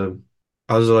to.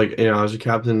 I was like, I was a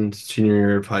captain senior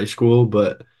year of high school,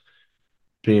 but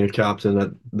being a captain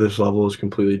at this level is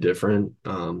completely different.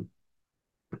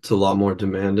 It's a lot more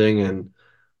demanding, and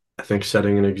I think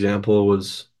setting an example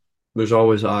was. There's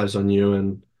always eyes on you,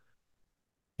 and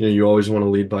you always want to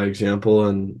lead by example,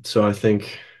 and so I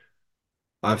think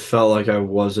I felt like I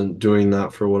wasn't doing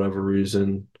that for whatever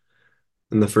reason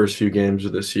in the first few games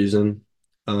of the season.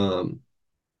 Um,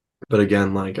 but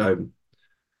again, like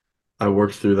I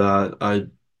worked through that. I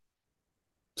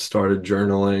started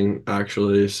journaling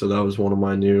actually, so that was one of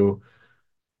my new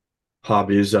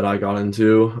hobbies that I got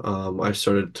into. I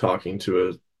started talking to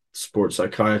a sports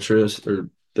psychiatrist or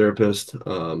therapist,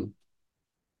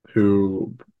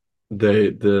 who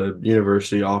the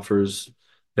university offers,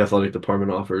 the athletic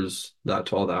department offers that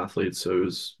to all the athletes, so it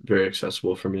was very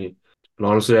accessible for me. And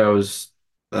honestly, I was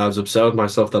upset with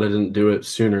myself that I didn't do it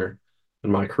sooner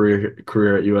in my career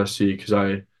at USC because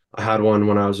I had one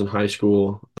when I was in high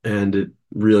school and it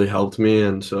really helped me.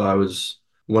 And so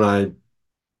when I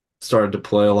started to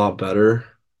play a lot better,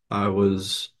 I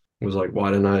was like,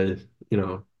 why didn't I, you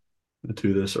know,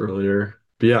 do this earlier?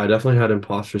 But yeah, I definitely had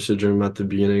imposter syndrome at the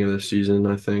beginning of the season,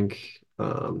 I think.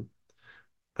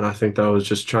 And I think that was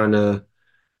just trying to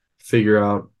figure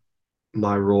out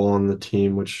my role on the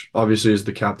team, which obviously is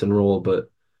the captain role,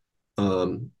 but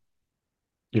um,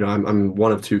 I'm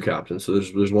one of two captains, so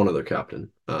there's one other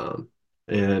captain.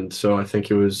 And so I think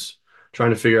it was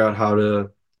trying to figure out how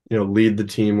to, lead the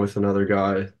team with another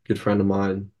guy, good friend of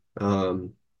mine,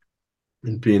 and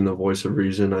being the voice of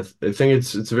reason. I think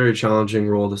it's a very challenging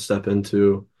role to step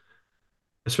into,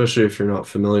 especially if you're not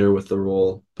familiar with the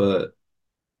role. But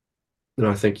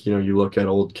I think, you look at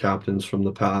old captains from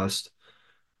the past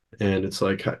and it's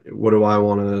like, what do I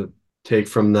want to take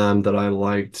from them that I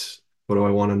liked? What do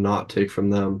I want to not take from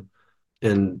them?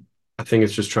 And I think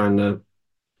it's just trying to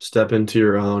step into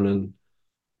your own. And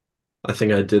I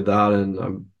think I did that.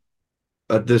 And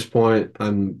at this point,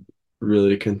 I'm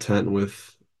really content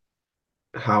with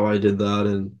how I did that.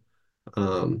 And,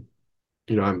 um,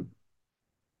 I'm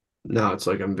now it's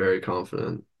like I'm very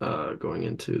confident going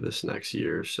into this next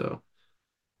year. So,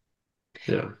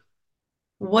 yeah.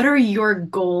 What are your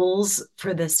goals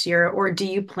for this year, or do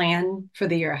you plan for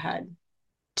the year ahead?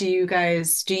 Do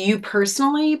you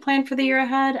personally plan for the year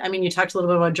ahead? I mean, you talked a little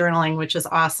bit about journaling, which is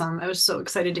awesome. I was so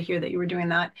excited to hear that you were doing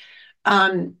that.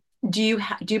 Um, do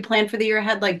you plan for the year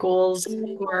ahead, like goals,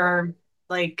 or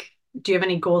like do you have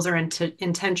any goals or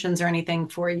intentions or anything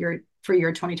for your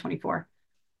 2024?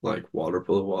 Like water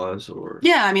polo wise or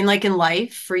Yeah, I mean, like in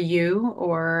life for you,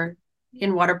 or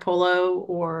in water polo,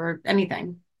 or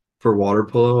anything. for water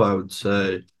polo, I would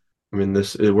say, I mean,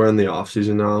 we're in the off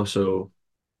season now, so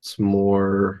it's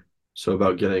more so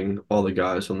about getting all the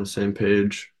guys on the same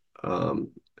page.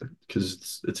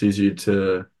 Because it's easy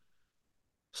to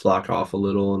slack off a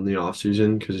little in the off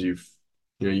season because you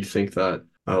think that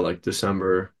like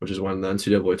December, which is when the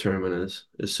NCAA tournament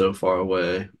is so far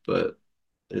away, but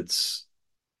it's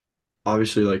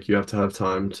obviously like you have to have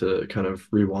time to kind of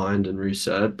rewind and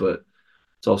reset, but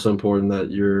it's also important that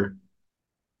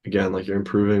again, like you're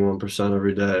improving 1%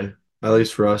 every day. At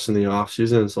least for us in the off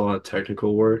season, it's a lot of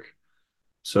technical work.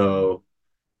 So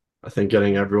I think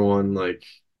getting everyone like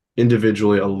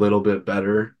individually a little bit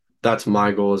better. That's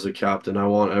my goal as a captain. I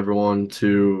want everyone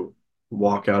to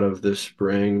walk out of this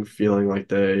spring feeling like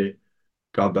they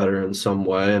got better in some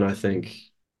way. And I think,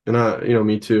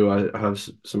 me too, I have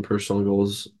some personal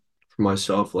goals for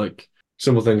myself, like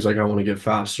simple things like I want to get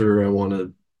faster, I want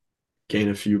to gain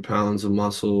a few pounds of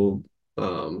muscle,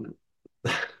 um,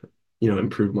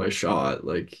 improve my shot,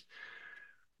 like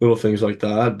little things like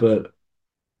that. But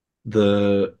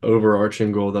the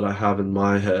overarching goal that I have in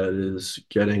my head is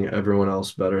getting everyone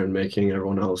else better and making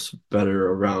everyone else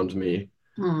better around me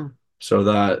Hmm. so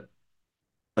that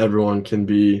everyone can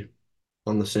be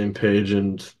on the same page.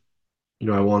 And,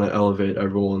 I want to elevate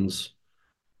everyone's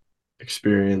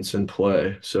experience and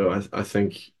play. So I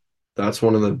think that's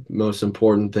one of the most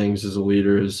important things as a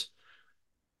leader is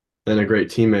and a great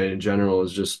teammate in general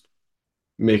is just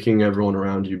making everyone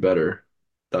around you better.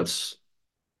 That's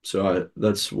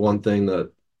that's one thing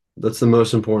that's the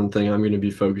most important thing I'm going to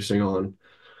be focusing on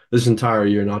this entire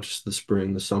year, not just the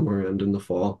spring, the summer, and in the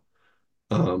fall.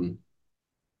 Um,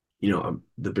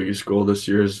 the biggest goal this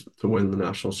year is to win the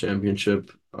national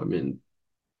championship. I mean,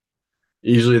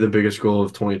 easily the biggest goal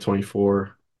of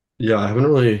 2024. Yeah, I haven't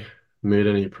really made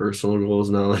any personal goals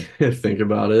now that I think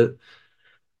about it.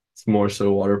 It's more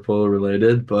so water polo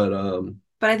related, but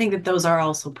But I think that those are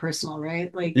also personal,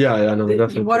 right? Like yeah, no, they're the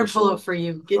definitely water personal. polo for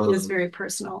you is Um, very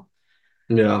personal.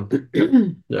 yeah,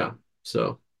 yeah.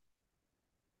 So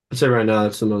I'd say right now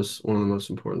it's the most one of the most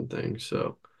important things.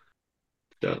 So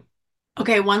yeah.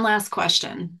 Okay, one last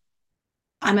question.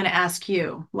 I'm going to ask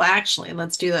you. Well, actually,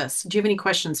 let's do this. Do you have any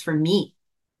questions for me?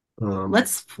 Um,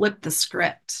 Let's flip the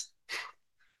script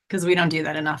because we don't do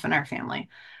that enough in our family.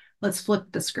 Let's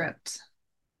flip the script.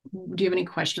 Do you have any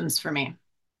questions for me?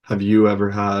 have you ever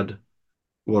had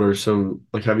what are some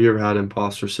like have you ever had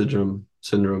imposter syndrome?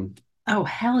 Oh,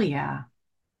 hell yeah.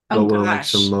 Oh What were like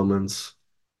some gosh. moments?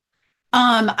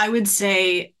 I would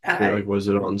say Like was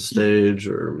it on stage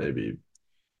or maybe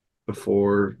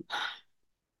before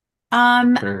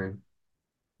um preparing?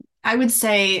 I would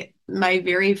say my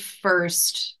very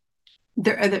first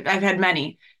I've had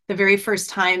many. The very first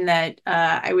time that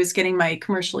I was getting my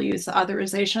commercial use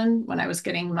authorization, when I was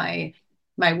getting my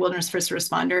wilderness first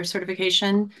responder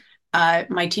certification,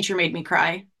 my teacher made me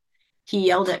cry. He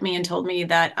yelled at me and told me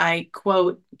that I,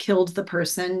 quote, killed the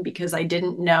person because I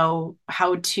didn't know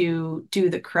how to do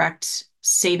the correct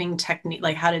saving technique,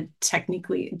 like how to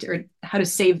technically or how to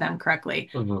save them correctly.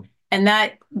 Uh-huh. And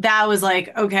that was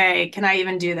like, okay, can I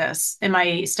even do this? Am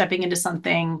I stepping into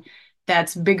something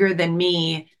that's bigger than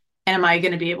me? And am I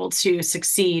going to be able to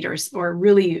succeed or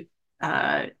really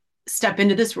uh, step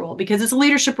into this role? Because it's a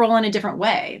leadership role in a different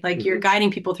way. Like you're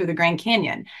guiding people through the Grand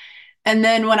Canyon. And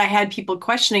then when I had people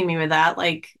questioning me with that,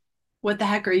 like, what the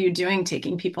heck are you doing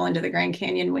taking people into the Grand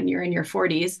Canyon when you're in your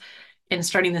 40s and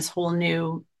starting this whole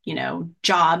new,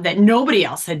 job that nobody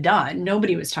else had done?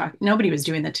 Nobody was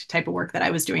doing the type of work that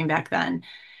I was doing back then.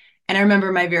 And I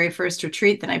remember my very first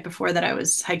retreat the night before that I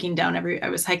was hiking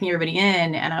everybody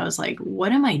in and I was like,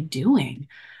 what am I doing?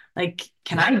 Like,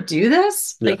 can I do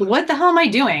this? Yeah. Like, what the hell am I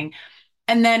doing?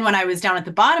 And then when I was down at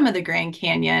the bottom of the Grand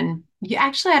Canyon,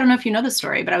 I don't know if you know the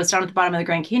story, but I was down at the bottom of the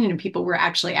Grand Canyon and people were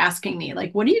actually asking me,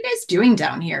 like, what are you guys doing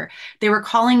down here? They were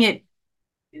calling it,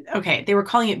 okay, they were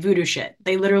calling it voodoo shit.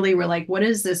 They literally were like, what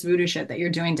is this voodoo shit that you're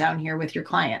doing down here with your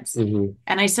clients? Hmm.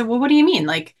 And I said, well, what do you mean?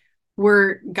 Like,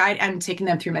 I'm taking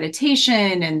them through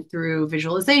meditation and through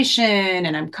visualization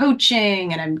and I'm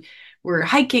coaching and we're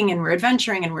hiking and we're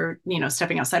adventuring and we're,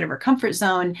 stepping outside of our comfort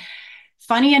zone.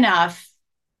 Funny enough,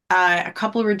 a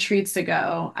couple of retreats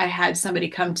ago, I had somebody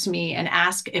come to me and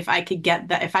ask if I could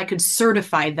if I could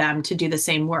certify them to do the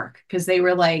same work. Because they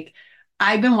were like,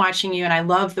 I've been watching you and I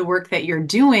love the work that you're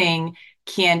doing.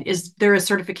 Is there a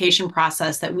certification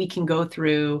process that we can go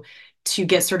through to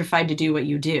get certified to do what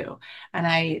you do? And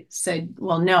I said,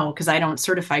 well, no, because I don't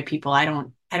certify people.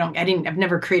 I've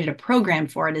never created a program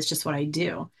for it. It's just what I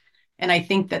do. And I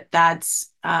think that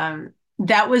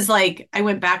was like, I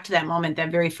went back to that moment,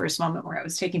 that very first moment where I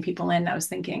was taking people in. I was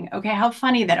thinking, okay, how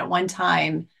funny that at one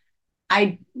time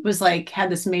I was like, had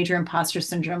this major imposter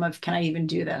syndrome of, can I even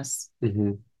do this?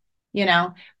 Hmm.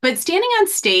 But standing on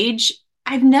stage,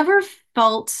 I've never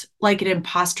felt like an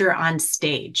imposter on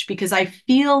stage because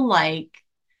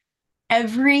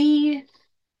every,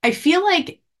 I feel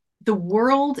like the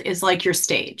world is like your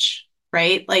stage,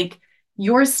 right? Like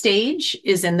your stage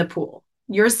is in the pool.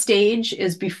 Your stage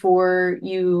is before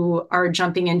you are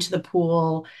jumping into the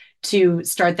pool to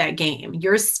start that game.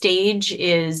 Your stage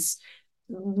is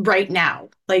right now,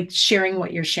 like sharing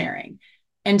what you're sharing.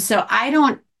 And so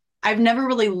I've never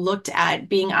really looked at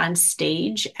being on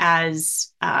stage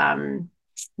as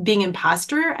being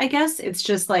imposter, I guess. It's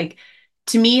just like,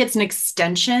 to me, it's an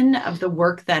extension of the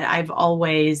work that I've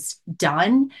always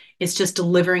done. It's just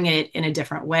delivering it in a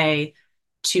different way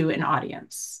to an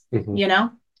audience, Hmm. you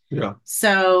know? Yeah.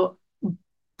 So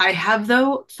I have,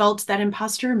 though, felt that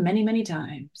imposter many, many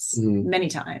times. Many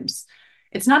times.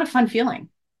 It's not a fun feeling.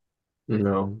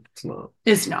 No, it's not.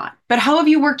 It's not. But how have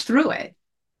you worked through it?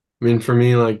 I mean, for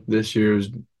me, like this year's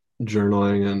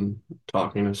journaling and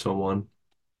talking to someone,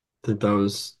 I think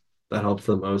that helped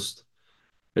the most.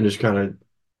 And just kind of,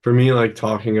 for me, like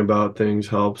talking about things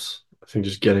helps. I think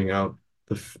just getting out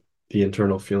the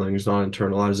internal feelings, not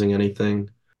internalizing anything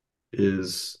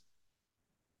is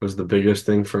was the biggest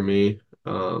thing for me.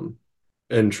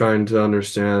 And trying to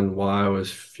understand why I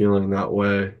was feeling that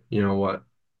way,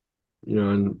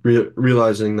 and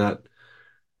realizing that at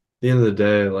the end of the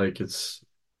day, like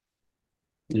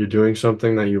you're doing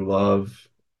something that you love.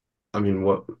 I mean,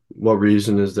 what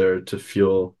reason is there to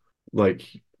feel like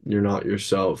you're not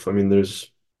yourself? I mean,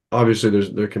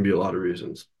 there can be a lot of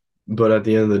reasons, but at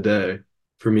the end of the day,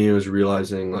 for me, it was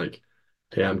realizing like,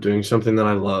 hey, I'm doing something that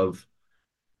I love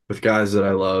with guys that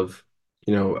I love,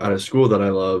 at a school that I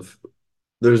love.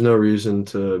 There's no reason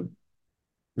to,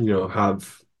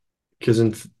 have, because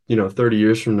in 30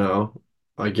 years from now,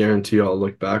 I guarantee I'll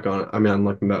look back on it. I mean, I'm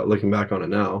looking back on it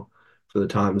now for the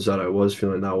times that I was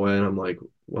feeling that way, and I'm like,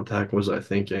 what the heck was I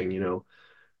thinking?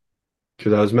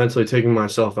 Because I was mentally taking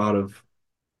myself out of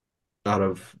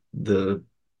the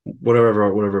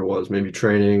whatever it was, maybe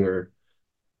training or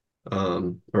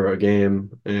a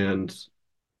game, and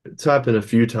it's happened a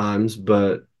few times,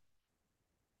 but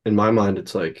in my mind,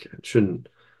 it's like it shouldn't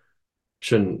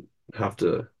have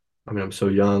to. I mean, I'm so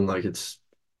young, like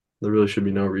there really should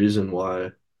be no reason why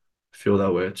I feel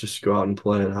that way. Just go out and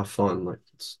play and have fun, like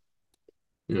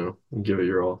and give it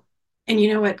your all. And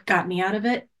you know what got me out of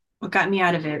it? What got me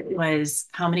out of it was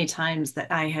how many times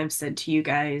that I have said to you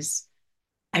guys,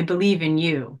 I believe in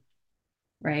you,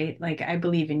 right? Like, I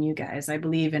believe in you guys. I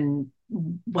believe in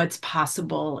what's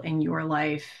possible in your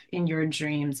life, in your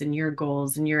dreams, in your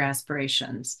goals, and your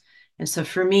aspirations. And so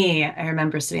for me, I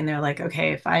remember sitting there like,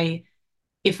 okay,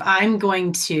 if I'm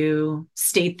going to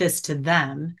state this to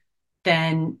them,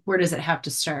 then where does it have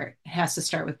to start? It has to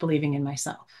start with believing in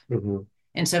myself. Mm-hmm.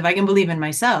 And so if I can believe in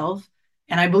myself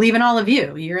and I believe in all of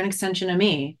you, you're an extension of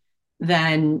me,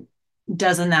 then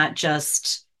doesn't that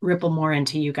just ripple more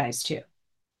into you guys too?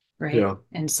 Right. Yeah.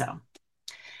 And so,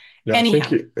 Yeah, I anyhow,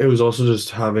 think it was also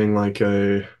just having like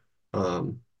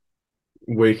um,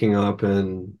 waking up,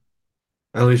 and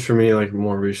at least for me, like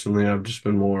more recently, I've just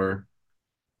been more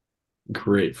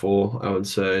grateful, I would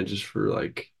say, just for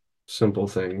like simple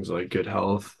things like good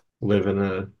health, live in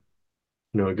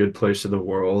a good place of the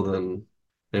world, and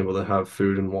able to have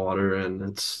food and water. And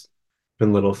it's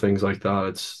been little things like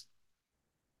that.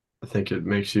 I think it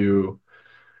makes you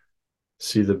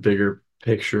see the bigger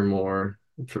picture more.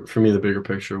 For me, the bigger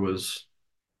picture was,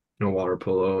 water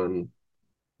polo and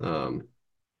um,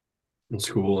 in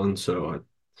school. And so,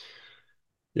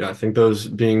 yeah, I think those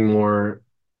being more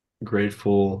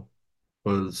grateful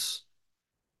was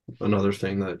another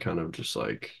thing that kind of just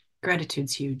like,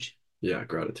 gratitude's huge, yeah,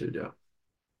 gratitude. Yeah.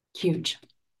 huge.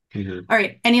 Mhm. All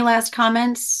right. Any last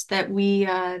comments that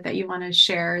you want to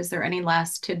share? Is there any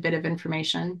last tidbit of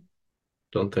information?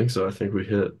 Don't think so. I think we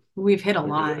hit We've hit a a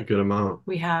lot. good amount.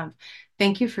 We have.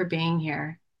 Thank you for being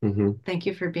here. Of Thank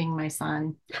you for being my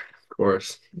son.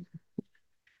 course.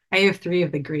 I have three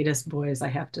of the greatest boys, I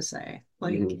have to say.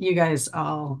 Like, you guys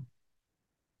all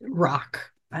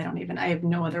rock. I have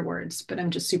no other words, but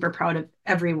I'm just super proud of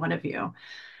every one of you.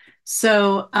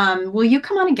 So, will you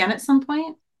come on again at some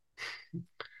point?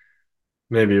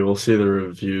 Maybe we'll see the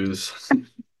reviews.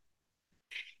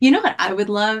 You know what I would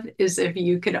love is if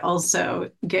you could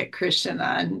also get Christian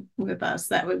on with us.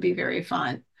 That would be very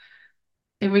fun.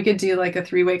 If we could do like a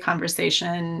three-way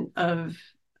conversation of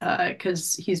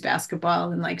because he's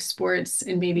basketball and like sports,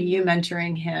 and maybe you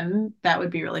mentoring him, that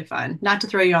would be really fun. Not to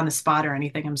throw you on the spot or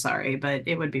anything, I'm sorry, but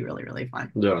it would be really, really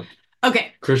fun. Yeah.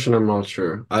 Okay. Christian, I'm not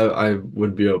sure. I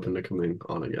would be open to coming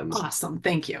on again. Awesome.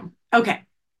 Thank you. Okay.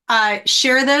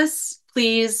 Share this,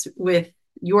 please, with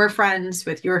your friends,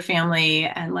 with your family,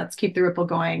 and let's keep the ripple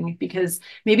going, because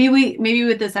maybe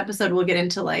with this episode, we'll get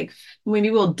into like, maybe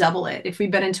we'll double it. If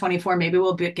we've been in 24, maybe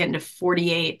we'll get into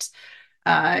 48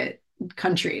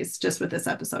 countries just with this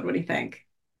episode. What do you think?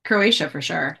 Croatia for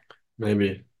sure.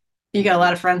 Maybe. You got a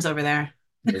lot of friends over there.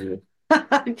 Maybe.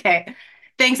 Okay.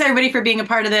 Thanks everybody for being a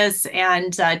part of this,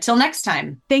 and till next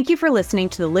time. Thank you for listening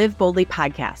to the Live Boldly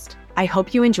podcast. I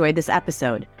hope you enjoyed this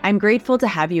episode. I'm grateful to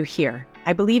have you here. I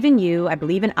I believe in you, I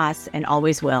believe in us, and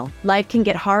always will. Life can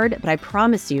get hard, but I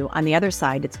promise you, on the other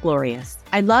side, it's glorious.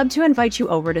 I'd love to invite you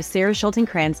over to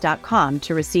sarahschultenkranz.com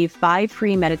to receive 5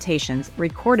 free meditations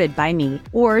recorded by me,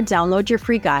 or download your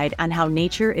free guide on how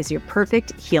nature is your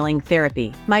perfect healing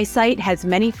therapy. My site has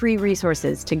many free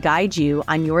resources to guide you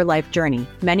on your life journey,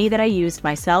 many that I used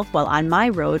myself while on my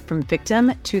road from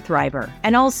victim to thriver.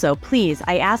 And also, please,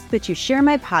 I ask that you share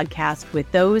my podcast with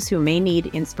those who may need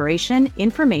inspiration,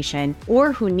 information,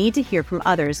 or who need to hear from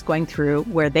others going through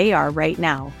where they are right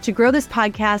now. To grow this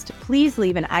podcast, please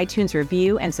leave an iTunes review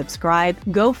and subscribe.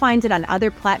 Go find it on other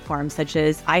platforms such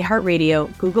as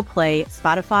iHeartRadio, Google Play,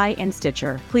 Spotify, and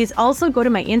Stitcher. Please also go to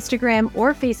my Instagram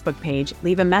or Facebook page,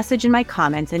 leave a message in my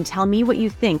comments, and tell me what you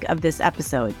think of this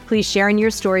episode. Please share in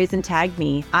your stories and tag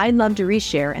me. I'd love to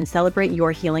reshare and celebrate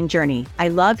your healing journey. I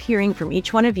love hearing from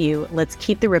each one of you. Let's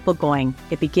keep the ripple going.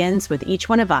 It begins with each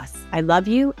one of us. I love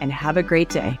you and have a great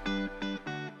day.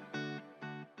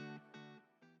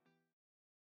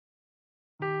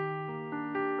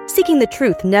 Seeking the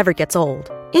truth never gets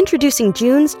old. Introducing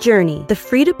June's Journey, the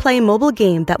free-to-play mobile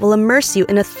game that will immerse you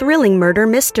in a thrilling murder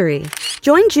mystery.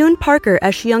 Join June Parker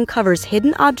as she uncovers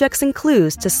hidden objects and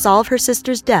clues to solve her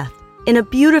sister's death in a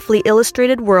beautifully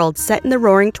illustrated world set in the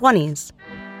Roaring '20s.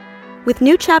 With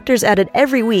new chapters added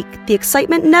every week, the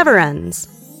excitement never ends.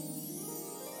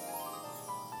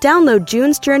 Download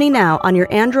June's Journey now on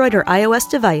your Android or iOS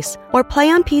device, or play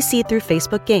on PC through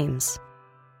Facebook Games.